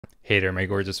Hey there, my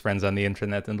gorgeous friends on the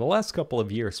internet. In the last couple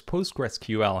of years,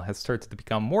 PostgreSQL has started to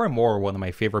become more and more one of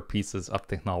my favorite pieces of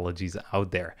technologies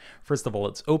out there. First of all,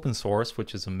 it's open source,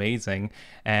 which is amazing,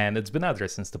 and it's been out there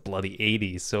since the bloody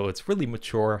 80s, so it's really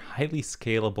mature, highly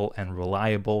scalable, and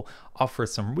reliable,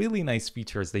 offers some really nice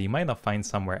features that you might not find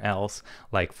somewhere else,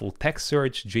 like full text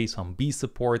search, JSON-B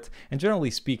support, and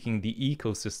generally speaking, the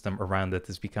ecosystem around it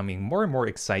is becoming more and more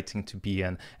exciting to be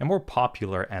in, and more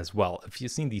popular as well. If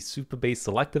you've seen the Supabase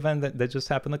Select event that just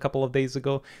happened a couple of days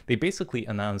ago, they basically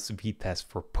announced V-test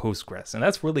for Postgres. And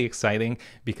that's really exciting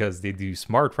because they do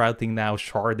smart routing now,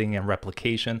 sharding and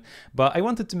replication. But I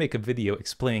wanted to make a video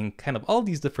explaining kind of all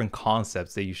these different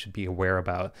concepts that you should be aware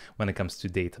about when it comes to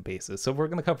databases. So we're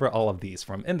going to cover all of these,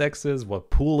 from indexes,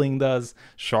 what pooling does,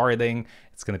 sharding.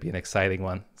 It's going to be an exciting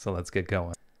one. So let's get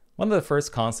going. One of the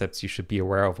first concepts you should be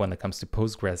aware of when it comes to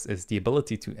Postgres is the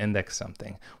ability to index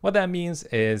something. What that means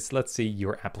is, let's say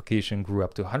your application grew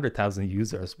up to 100,000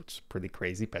 users, which is pretty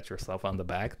crazy. Pat yourself on the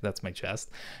back. That's my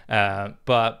chest.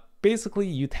 But basically,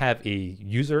 you'd have a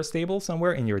user table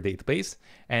somewhere in your database,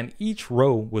 and each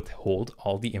row would hold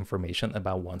all the information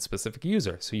about one specific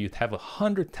user. So you'd have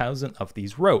 100,000 of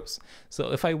these rows.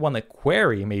 So if I want to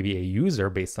query maybe a user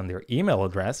based on their email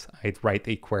address, I'd write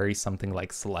a query something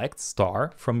like select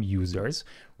star from users,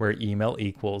 where email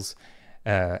equals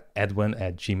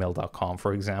edwin@gmail.com,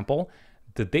 for example.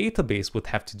 The database would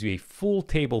have to do a full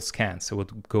table scan. So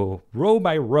it would go row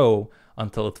by row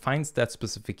until it finds that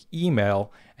specific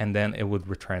email, and then it would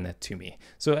return it to me.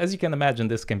 So as you can imagine,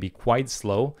 this can be quite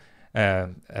slow.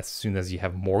 As soon as you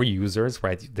have more users,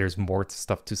 right, there's more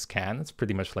stuff to scan. It's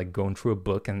pretty much like going through a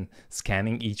book and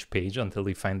scanning each page until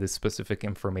you find the specific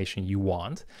information you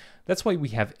want. That's why we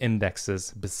have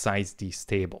indexes besides these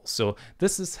tables. So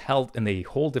this is held in a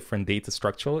whole different data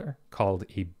structure called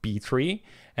a B tree.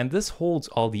 And this holds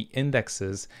all the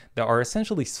indexes that are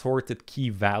essentially sorted key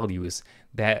values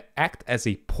that act as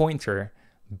a pointer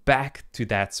back to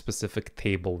that specific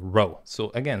table row. So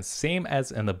again, same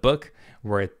as in a book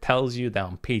where it tells you that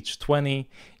on page 20,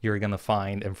 you're going to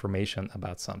find information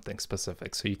about something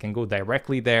specific. So you can go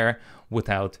directly there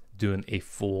without doing a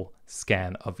full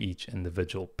scan of each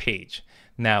individual page.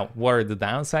 Now, what are the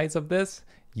downsides of this?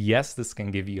 Yes, this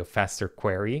can give you a faster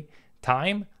query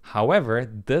time. However,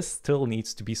 this still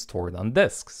needs to be stored on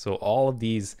disk. So all of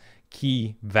these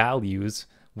key values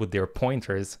with their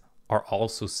pointers are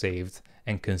also saved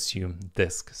and consume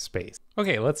disk space.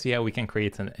 Okay, let's see how we can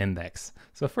create an index.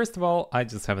 So first of all, I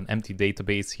just have an empty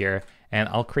database here, and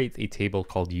I'll create a table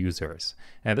called users.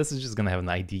 And this is just gonna have an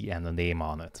ID and a name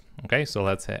on it. Okay, so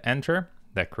let's hit enter.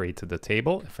 That created the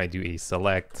table. If I do a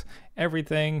select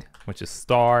everything, which is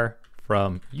star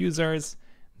from users,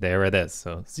 there it is.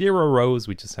 So 0 rows,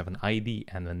 we just have an ID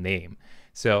and a name.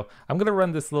 So I'm gonna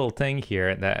run this little thing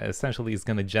here that essentially is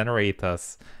gonna generate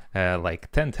us like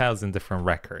 10,000 different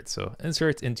records. So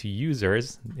insert into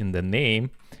users in the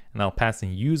name, and I'll pass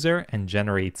in user and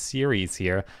generate series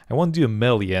here. I won't do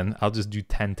 1,000,000, I'll just do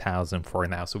 10,000 for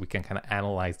now so we can kind of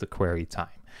analyze the query time.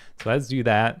 So let's do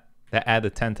that. That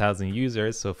added 10,000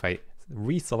 users. So if I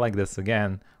reselect this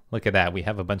again, look at that, we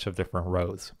have a bunch of different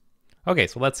rows. Okay,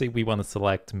 so let's say we want to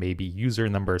select maybe user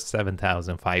number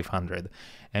 7,500,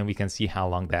 and we can see how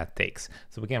long that takes.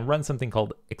 So we can run something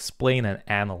called explain and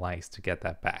analyze to get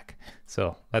that back.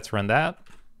 So let's run that.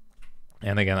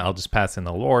 And again, I'll just pass in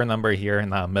a lower number here,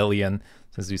 not 1,000,000,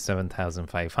 so let's do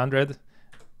 7,500.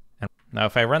 Now,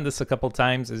 if I run this a couple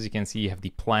times, as you can see, you have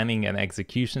the planning and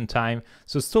execution time.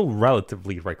 So it's still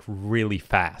relatively like really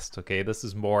fast. Okay, this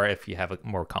is more if you have a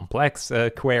more complex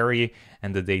query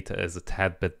and the data is a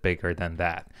tad bit bigger than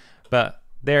that. But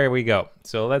there we go.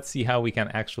 So let's see how we can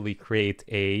actually create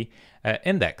a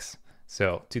index.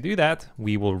 So to do that,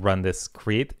 we will run this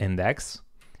create index,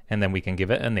 and then we can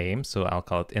give it a name. So I'll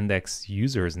call it index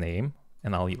user's name,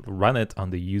 and I'll run it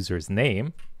on the user's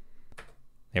name.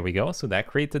 There we go. So that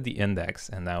created the index.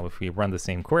 And now if we run the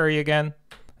same query again,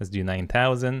 let's do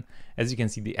 9,000. As you can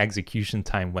see, the execution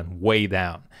time went way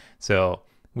down. So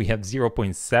we have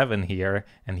 0.7 here,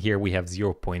 and here we have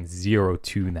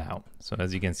 0.02 now. So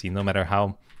as you can see, no matter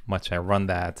how much I run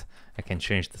that, I can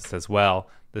change this as well.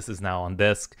 This is now on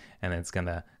disk, and it's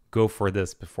gonna go for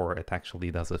this before it actually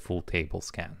does a full table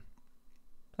scan.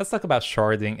 Let's talk about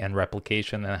sharding and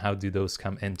replication and how do those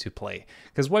come into play.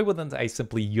 Because why wouldn't I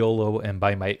simply YOLO and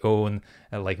buy my own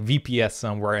like VPS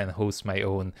somewhere and host my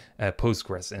own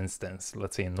Postgres instance,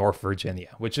 let's say in North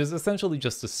Virginia, which is essentially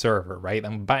just a server, right?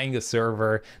 I'm buying a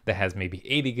server that has maybe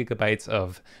 80 gigabytes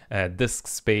of disk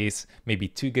space, maybe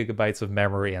 2 gigabytes of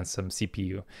memory and some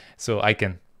CPU. So I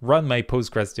can run my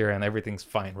Postgres there and everything's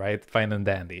fine, right? Fine and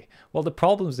dandy. Well, the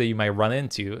problems that you might run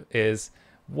into is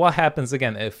what happens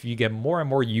again if you get more and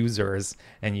more users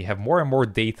and you have more and more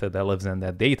data that lives in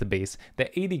that database,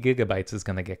 that 80 gigabytes is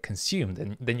going to get consumed,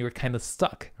 and then you're kind of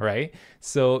stuck, right?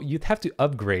 So you'd have to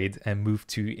upgrade and move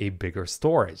to a bigger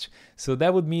storage. So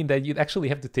that would mean that you'd actually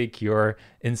have to take your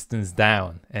instance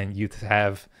down, and you'd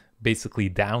have basically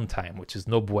downtime, which is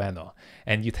no bueno.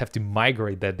 And you'd have to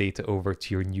migrate that data over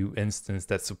to your new instance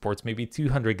that supports maybe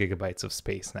 200 gigabytes of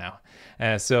space now.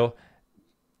 So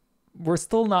we're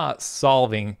still not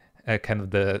solving kind of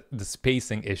the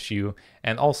spacing issue.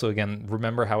 And also, again,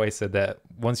 remember how I said that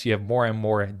once you have more and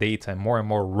more data and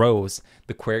more rows,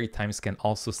 the query times can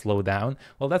also slow down.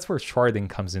 Well, that's where sharding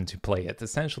comes into play. It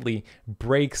essentially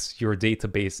breaks your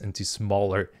database into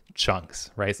smaller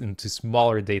chunks, right? Into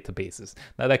smaller databases.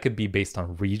 Now that could be based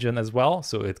on region as well.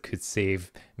 So it could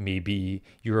save maybe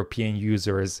European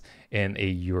users in a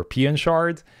European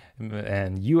shard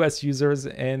and US users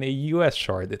in a US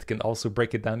shard. It can also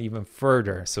break it down even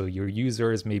further. So your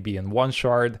users maybe in one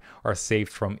shard are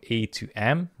saved from A to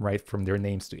M, right? From their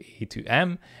names to A to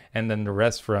M, and then the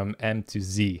rest from M to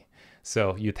Z.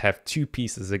 So you'd have two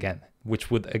pieces again,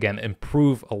 which would again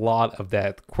improve a lot of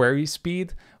that query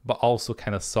speed, but also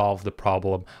kind of solve the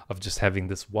problem of just having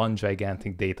this one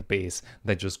gigantic database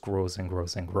that just grows and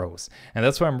grows and grows. And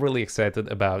that's why I'm really excited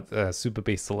about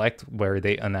Supabase Select, where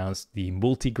they announced the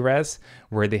multigres,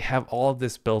 where they have all of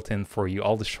this built in for you.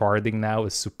 All the sharding now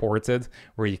is supported,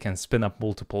 where you can spin up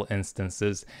multiple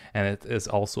instances, and it is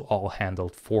also all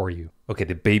handled for you. Okay,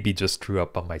 the baby just threw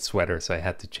up on my sweater, so I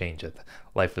had to change it.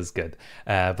 Life is good.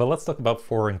 But let's talk about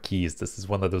foreign keys. This is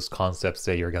one of those concepts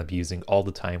that you're going to be using all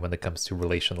the time when it comes to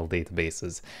relational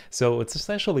databases. So it's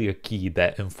essentially a key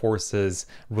that enforces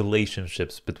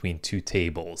relationships between two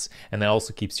tables, and it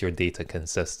also keeps your data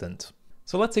consistent.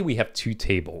 So let's say we have two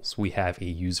tables. We have a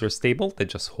users table that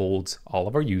just holds all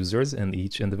of our users in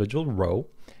each individual row.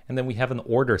 And then we have an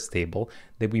orders table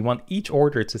that we want each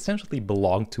order to essentially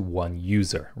belong to one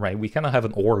user, right? We cannot have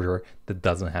an order that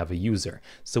doesn't have a user.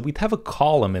 So we'd have a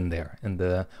column in there in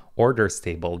the orders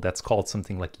table that's called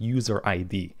something like user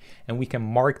ID. And we can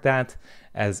mark that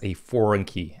as a foreign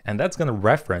key. And that's going to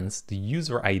reference the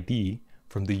user ID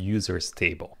from the users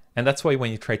table. And that's why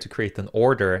when you try to create an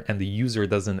order and the user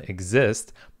doesn't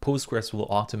exist, Postgres will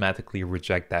automatically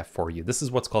reject that for you. This is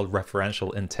what's called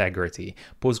referential integrity.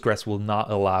 Postgres will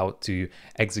not allow to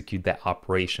execute that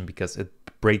operation because it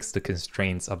breaks the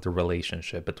constraints of the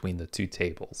relationship between the two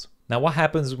tables. Now, what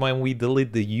happens when we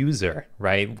delete the user,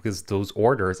 right? Because those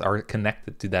orders are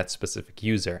connected to that specific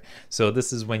user. So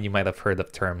this is when you might have heard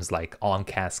of terms like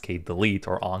on-cascade delete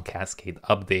or on-cascade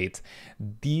update.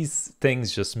 These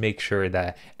things just make sure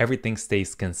that everything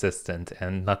stays consistent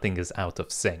and nothing is out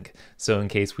of sync. So in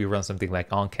case we run something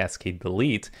like on-cascade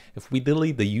delete, if we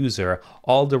delete the user,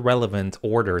 all the relevant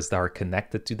orders that are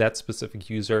connected to that specific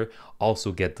user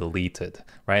also get deleted,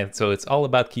 right? So it's all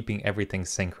about keeping everything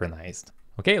synchronized.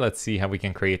 Okay, let's see how we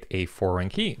can create a foreign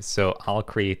key. So I'll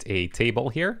create a table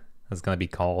here. It's going to be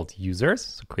called users.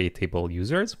 So create table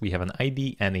users. We have an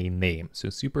ID and a name. So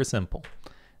super simple.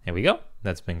 There we go.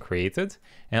 That's been created.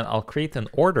 And I'll create an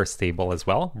orders table as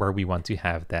well, where we want to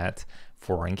have that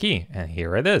foreign key. And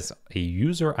here it is, a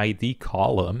user ID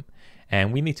column.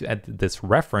 And we need to add this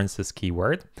references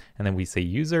keyword, and then we say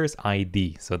users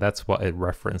ID. So that's what it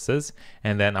references.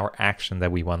 And then our action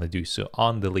that we want to do. So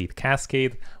on delete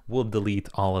cascade, we'll delete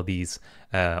all of these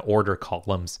order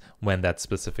columns when that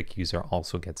specific user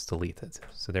also gets deleted.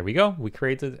 So there we go, we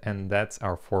created, and that's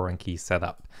our foreign key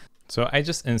setup. So I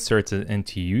just inserted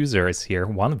into users here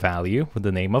one value with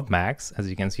the name of Max. As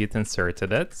you can see, it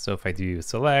inserted it. So if I do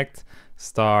select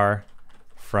star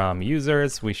from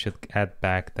users, we should add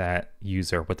back that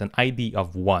user with an ID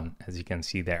of 1, as you can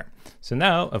see there. So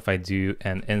now if I do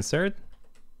an insert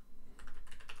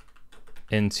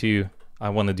into, I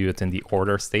want to do it in the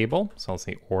orders table. So I'll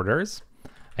say orders.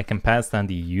 I can pass down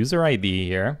the user ID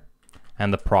here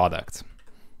and the product.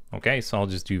 Okay, so I'll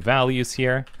just do values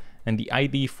here. And the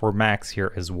ID for Max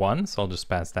here is 1. So I'll just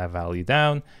pass that value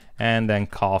down, and then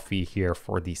coffee here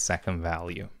for the second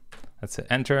value. Let's hit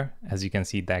enter. As you can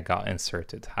see, that got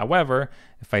inserted. However,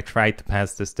 if I try to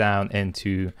pass this down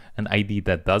into an ID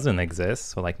that doesn't exist,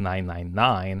 so like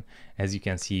 999, as you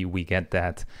can see, we get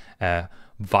that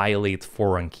violate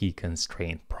foreign key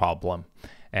constraint problem.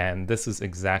 And this is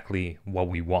exactly what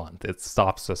we want. It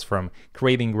stops us from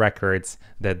creating records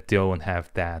that don't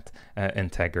have that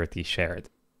integrity shared.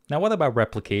 Now, what about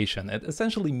replication? It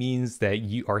essentially means that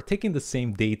you are taking the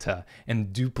same data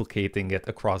and duplicating it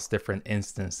across different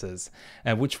instances,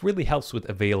 which really helps with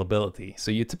availability.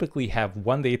 So you typically have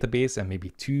one database and maybe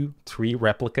 2, 3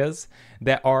 replicas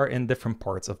that are in different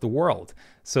parts of the world.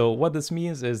 So what this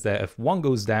means is that if one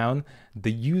goes down,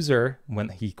 the user, when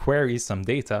he queries some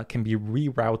data, can be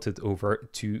rerouted over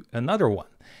to another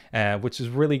one, which is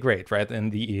really great, right? In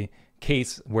the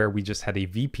case where we just had a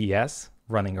VPS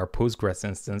running our Postgres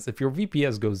instance, if your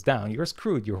VPS goes down, you're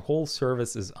screwed. Your whole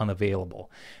service is unavailable.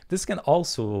 This can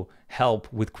also help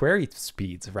with query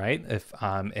speeds, right? If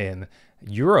I'm in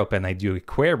Europe and I do a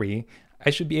query, I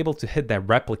should be able to hit that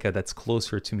replica that's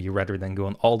closer to me rather than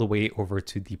going all the way over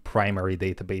to the primary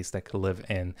database that could live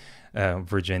in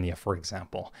Virginia, for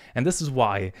example. And this is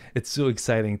why it's so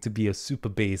exciting to be a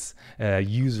Supabase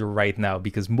user right now,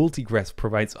 because Multigres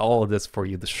provides all of this for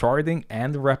you, the sharding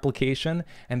and the replication,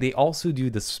 and they also do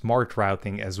the smart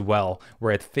routing as well,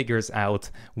 where it figures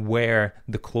out where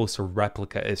the closer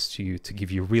replica is to you to give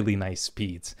you really nice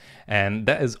speeds. And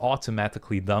that is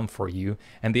automatically done for you.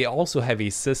 And they also have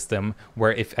a system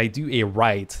where if I do a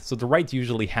write, so the write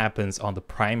usually happens on the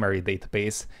primary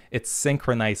database, it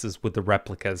synchronizes with the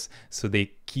replicas so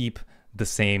they keep the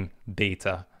same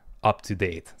data up to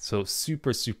date. So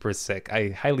super, super sick. I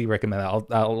highly recommend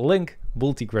it. I'll link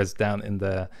Multigres down in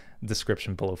the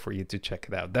description below for you to check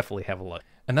it out. Definitely have a look.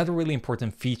 Another really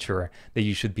important feature that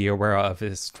you should be aware of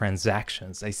is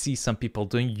transactions. I see some people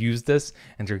don't use this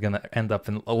and you're going to end up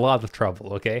in a lot of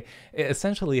trouble, okay? It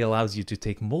essentially allows you to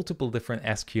take multiple different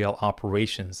SQL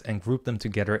operations and group them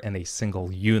together in a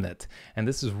single unit. And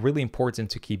this is really important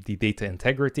to keep the data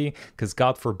integrity, because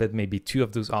God forbid maybe 2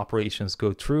 of those operations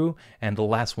go through and the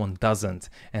last one doesn't.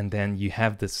 And then you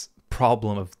have this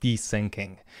problem of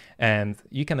desyncing. And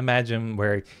you can imagine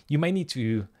where you might need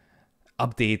to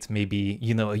update, maybe,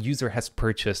 a user has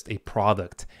purchased a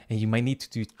product and you might need to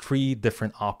do 3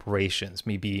 different operations,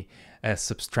 maybe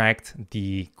subtract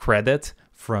the credit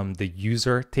from the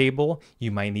user table.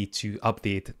 You might need to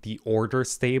update the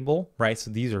orders table, right? So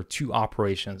these are 2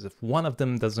 operations. If one of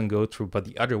them doesn't go through, but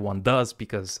the other one does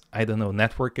because, I don't know,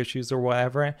 network issues or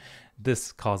whatever,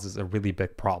 this causes a really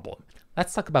big problem.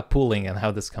 Let's talk about pooling and how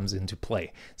this comes into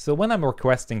play. So when I'm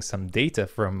requesting some data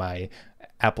from my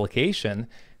application,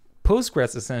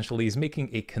 Postgres essentially is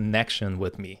making a connection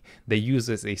with me that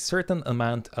uses a certain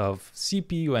amount of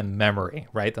CPU and memory,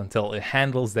 right, until it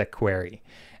handles that query.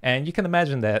 And you can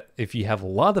imagine that if you have a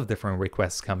lot of different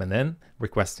requests coming in,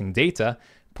 requesting data,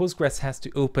 Postgres has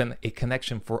to open a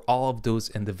connection for all of those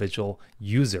individual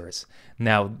users.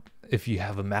 Now, if you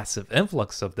have a massive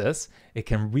influx of this, it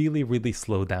can really, really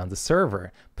slow down the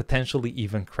server, potentially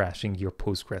even crashing your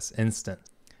Postgres instance.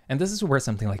 And this is where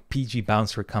something like PG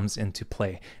Bouncer comes into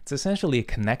play. It's essentially a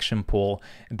connection pool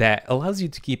that allows you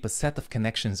to keep a set of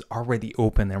connections already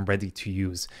open and ready to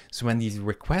use. So when these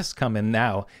requests come in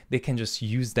now, they can just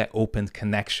use that opened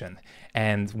connection.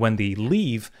 And when they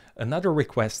leave, another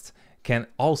request can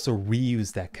also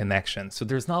reuse that connection. So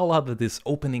there's not a lot of this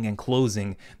opening and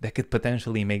closing that could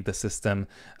potentially make the system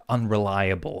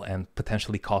unreliable and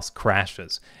potentially cause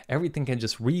crashes. Everything can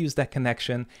just reuse that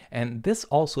connection, and this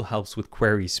also helps with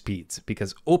query speeds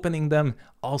because opening them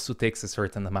also takes a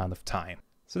certain amount of time.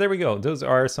 So there we go. Those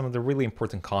are some of the really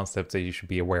important concepts that you should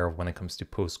be aware of when it comes to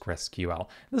PostgreSQL.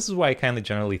 This is why I kind of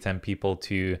generally tell people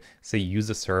to, say, use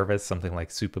a service, something like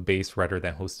Supabase, rather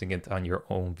than hosting it on your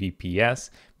own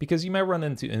VPS, because you might run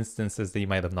into instances that you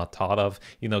might have not thought of.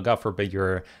 God forbid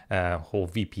your whole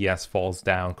VPS falls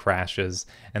down, crashes,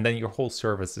 and then your whole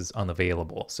service is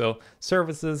unavailable. So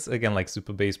services, again, like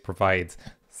Supabase, provide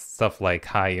stuff like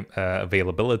high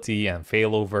availability and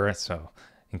failover. So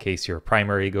in case your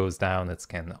primary goes down, it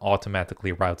can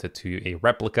automatically route it to a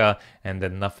replica and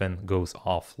then nothing goes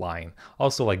offline.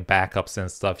 Also, like backups and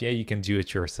stuff, yeah, you can do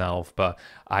it yourself, but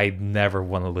I never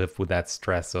want to live with that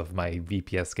stress of my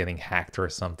VPS getting hacked or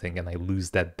something and I lose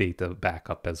that data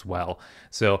backup as well.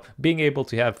 So being able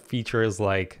to have features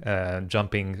like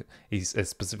jumping a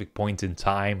specific point in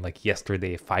time, like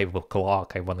yesterday at 5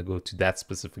 o'clock, I want to go to that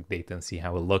specific date and see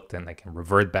how it looked and I can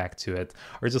revert back to it,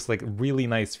 or just like really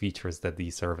nice features that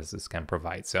these services can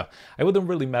provide. So I wouldn't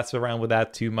really mess around with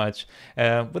that too much.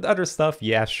 With other stuff,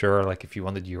 yeah, sure, like if you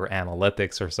want to do your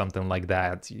analytics or something like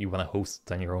that, you want to host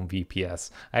it on your own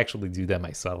VPS. I actually do that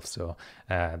myself, so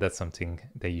that's something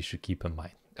that you should keep in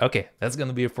mind. Okay, that's going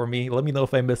to be it for me. Let me know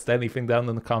if I missed anything down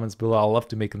in the comments below. I'll love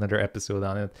to make another episode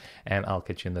on it, and I'll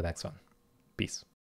catch you in the next one. Peace.